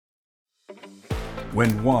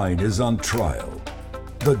When wine is on trial,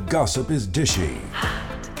 the gossip is dishy.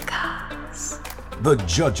 The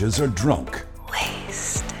judges are drunk.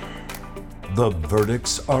 Wasted. The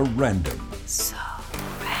verdicts are random. So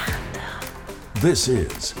random. This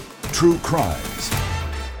is True Crimes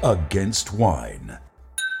Against Wine.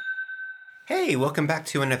 Hey, welcome back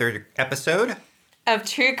to another episode of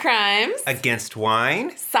True Crimes Against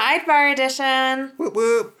Wine. Sidebar edition. Whoop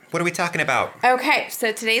whoop. What are we talking about? Okay,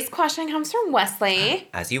 so today's question comes from Wesley.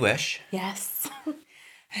 As you wish. Yes.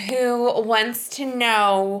 Who wants to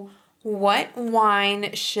know what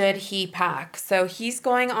wine should he pack. So he's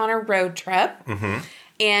going on a road trip. Mm-hmm.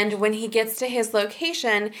 And when he gets to his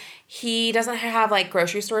location, he doesn't have like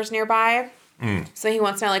grocery stores nearby. So he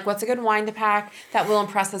wants to know, like, what's a good wine to pack that will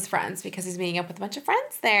impress his friends because he's meeting up with a bunch of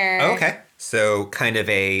friends there. Okay. So kind of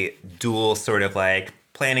a dual sort of like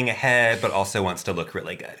planning ahead, but also wants to look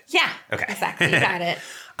really good. Yeah. Okay. Exactly. You got it.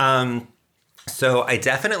 So I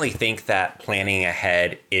definitely think that planning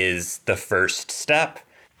ahead is the first step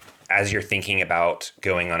as you're thinking about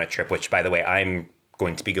going on a trip, which, by the way, I'm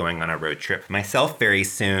going to be going on a road trip myself very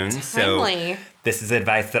soon. Timely. So this is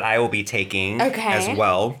advice that I will be taking Okay. as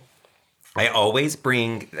well. I always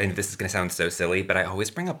bring, and this is going to sound so silly, but I always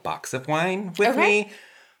bring a box of wine with me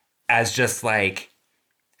as just like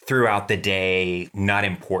throughout the day, not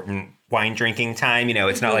important wine drinking time. You know,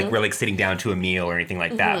 it's not like we're like sitting down to a meal or anything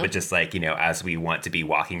like that, but just like, you know, as we want to be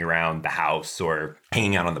walking around the house or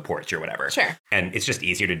hanging out on the porch or whatever. Sure. And it's just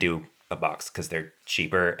easier to do a box because they're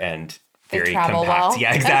cheaper and very travel compact. well.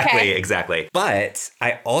 Yeah, exactly, Okay. exactly. But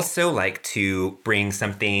I also like to bring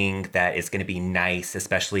something that is going to be nice,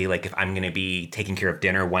 especially like if I'm going to be taking care of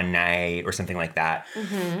dinner one night or something like that.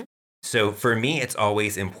 Mm-hmm. So for me, it's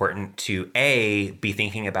always important to A, be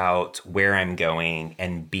thinking about where I'm going,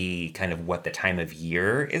 and B, kind of what the time of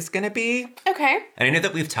year is going to be. Okay. And I know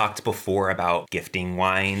that we've talked before about gifting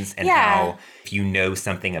wines and Yeah. how if you know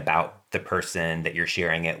something about the person that you're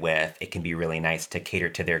sharing it with, it can be really nice to cater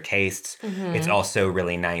to their tastes. It's also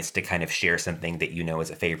really nice to kind of share something that you know is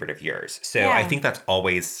a favorite of yours. So I think that's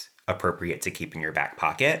always appropriate to keep in your back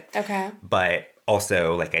pocket. Okay. But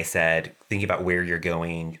also, like I said, thinking about where you're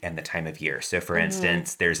going and the time of year. So for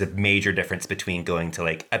instance, there's a major difference between going to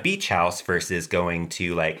like a beach house versus going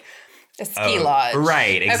to like A ski lodge.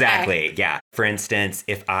 Right, exactly. Okay. Yeah. For instance,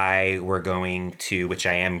 if I were going to, which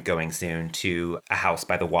I am going soon, to a house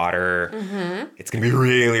by the water, it's going to be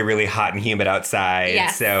really, really hot and humid outside.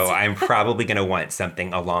 Yes. So I'm probably going to want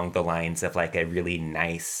something along the lines of like a really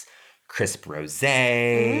nice, crisp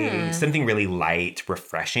rosé, something really light,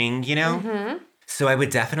 refreshing, you know? So I would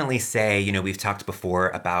definitely say, you know, we've talked before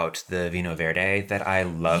about the Vino Verde that I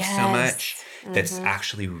love so much. That's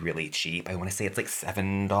actually really cheap. I want to say it's like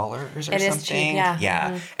 $7 or something. It is cheap, yeah.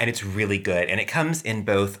 Yeah. And it's really good. And it comes in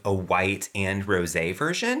both a white and rosé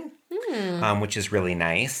version, which is really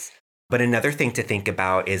nice. But another thing to think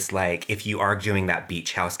about is like if you are doing that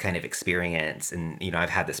beach house kind of experience, and, you know, I've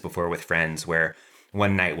had this before with friends where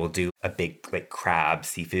one night we'll do a big like crab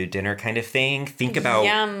seafood dinner kind of thing. Think about,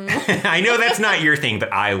 Yum. I know that's not your thing,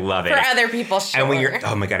 but I love it. For other people, sure. And when you're,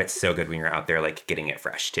 oh my God, it's so good when you're out there like getting it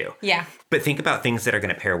fresh too. Yeah. But think about things that are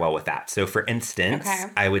going to pair well with that. So for instance, Okay.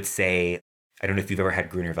 I would say, I don't know if you've ever had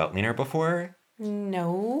Gruner Veltliner before.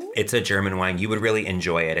 No. It's a German wine. You would really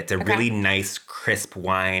enjoy it. It's a really nice, crisp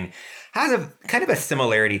wine. Has a kind of a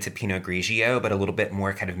similarity to Pinot Grigio, but a little bit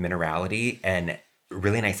more kind of minerality and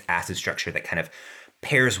really nice acid structure that kind of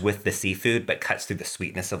pairs with the seafood, but cuts through the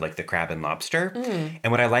sweetness of like the crab and lobster. And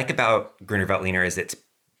what I like about Gruner Veltliner is it's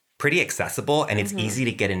pretty accessible and it's easy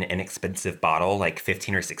to get an inexpensive bottle, like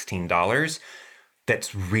 $15 or $16.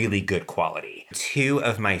 That's really good quality. Two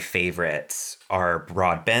of my favorites are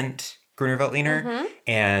Broadbent Gruner Veltliner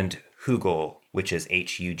and Hugel, which is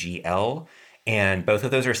Hugl. And both of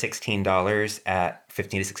those are $16 at $15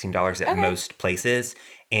 to $16 at most places.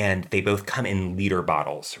 And they both come in liter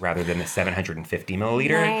bottles rather than the 750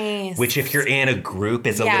 milliliter. Nice. Which if you're in a group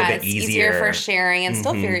is a little bit it's easier. for sharing and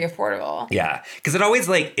still very affordable. Yeah. Because it always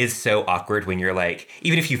like is so awkward when you're like,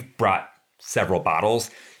 even if you've brought several bottles,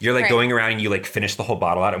 you're like going around and you like finish the whole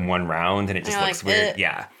bottle out in one round and it just looks like, weird.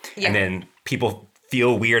 Yeah. And then people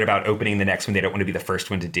feel weird about opening the next one. They don't want to be the first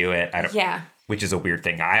one to do it. Which is a weird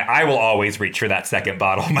thing. I will always reach for that second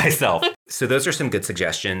bottle myself. So those are some good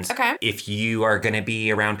suggestions. Okay. If you are going to be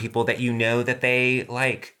around people that you know that they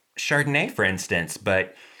like Chardonnay, for instance,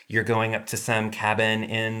 but you're going up to some cabin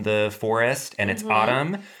in the forest and it's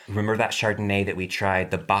autumn, remember that Chardonnay that we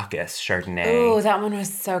tried, the Bacchus Chardonnay? Oh, that one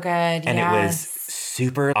was so good. And it was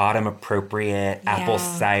super autumn appropriate, apple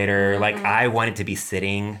cider. Like I wanted to be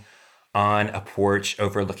sitting on a porch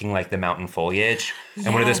overlooking like the mountain foliage. And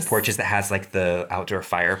one of those Yes. porches that has like the outdoor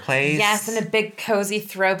fireplace. Yes, and a big cozy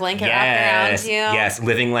throw blanket wrapped around you. Yes,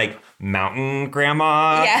 living like mountain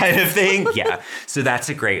grandma Yes. kind of thing. Yeah. So that's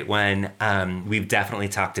a great one. We've definitely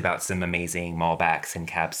talked about some amazing Malbecs and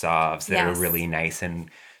Cab Sauves that Yes. are really nice and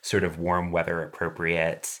sort of warm weather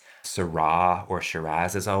appropriate. Syrah or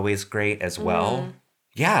Shiraz is always great as well.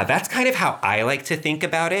 Yeah, that's kind of how I like to think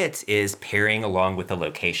about it, is pairing along with the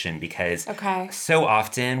location, because Okay. so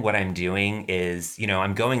often what I'm doing is, you know,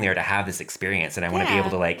 I'm going there to have this experience and I want to be Yeah. able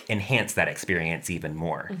to like enhance that experience even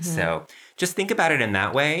more. So just think about it in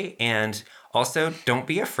that way. And also don't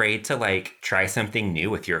be afraid to like try something new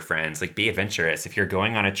with your friends, like be adventurous. If you're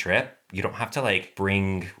going on a trip, you don't have to like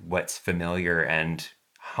bring what's familiar and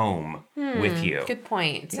home with you. Good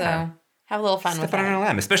point. Yeah. So have a little fun with Step out on it. a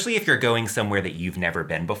limb, especially if you're going somewhere that you've never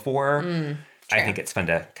been before. I true. think it's fun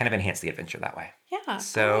to kind of enhance the adventure that way. Yeah.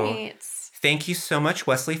 So- great. Thank you so much,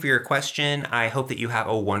 Wesley, for your question. I hope that you have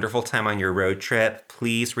a wonderful time on your road trip.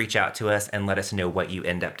 Please reach out to us and let us know what you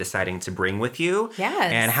end up deciding to bring with you.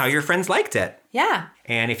 Yes. And how your friends liked it. Yeah.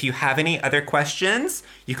 And if you have any other questions,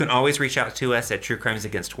 you can always reach out to us at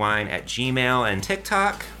truecrimesagainstwine@gmail and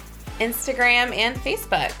TikTok. Instagram and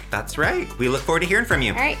Facebook. That's right. We look forward to hearing from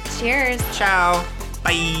you. All right. Cheers. Ciao.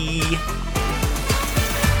 Bye.